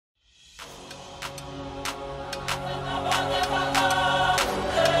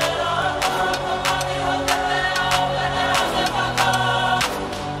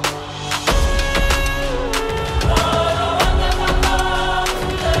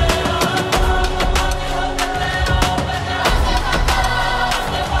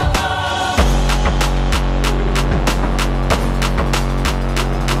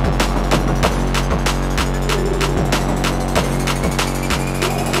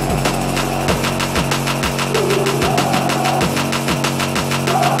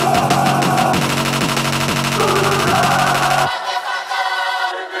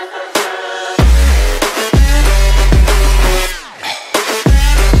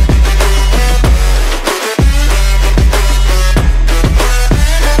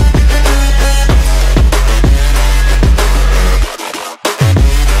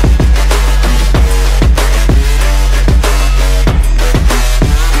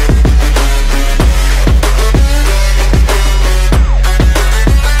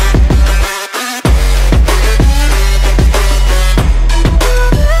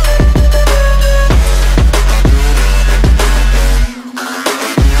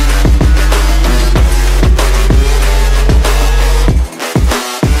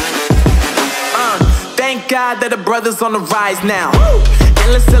God that the brothers on the rise now. Woo!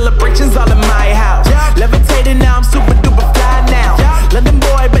 Endless celebrations all in my house. Levitating now, I'm super duper fly now. London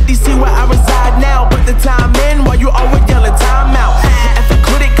boy, but DC where I reside now. Put the time in while you always yelling time out. And for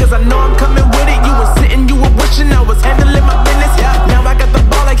quit it, cause I know I'm coming with it. You were sitting, you were wishing I was handling my business. Now I got the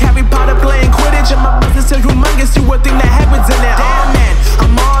ball like Harry Potter playing Quidditch. And my business is humongous, you would think that happens in it. Damn man,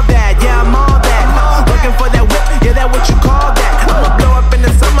 I'm all that, yeah I'm all that. Working for that whip, yeah that what you call that. I'ma blow up in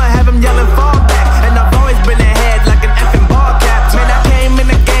the summer, have them yelling fall back. And I've always been ahead like an effing ball cap. Man, I came in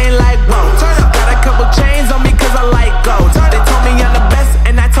the game like whoa. Got a couple chains on me cause I like gold. They told me I'm the best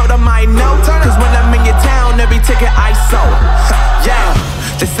and I told them I know. Cause when I'm in your town, every ticket I sold. Yeah,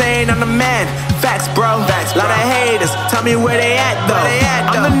 they saying I'm the man. Facts bro, lot of haters, tell me where they at though.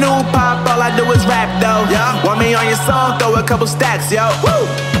 I'm the new pop, all I do is rap though. Want me on your song, throw a couple stacks, yo. Woo!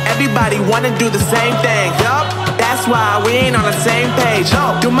 Everybody wanna do the same thing, yup. That's why we ain't on the same page.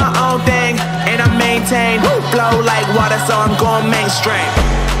 Do my own thing, and I maintain. Flow like water, so I'm going mainstream.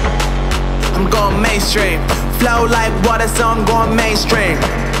 I'm going mainstream. Flow like water, so I'm going mainstream.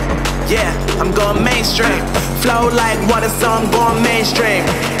 Yeah, I'm going mainstream. Flow like water, so I'm going mainstream.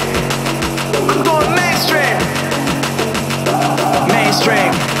 I'm going mainstream.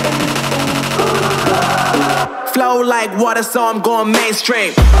 Mainstream. Flow like water, so I'm going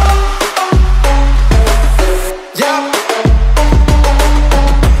mainstream. Yeah.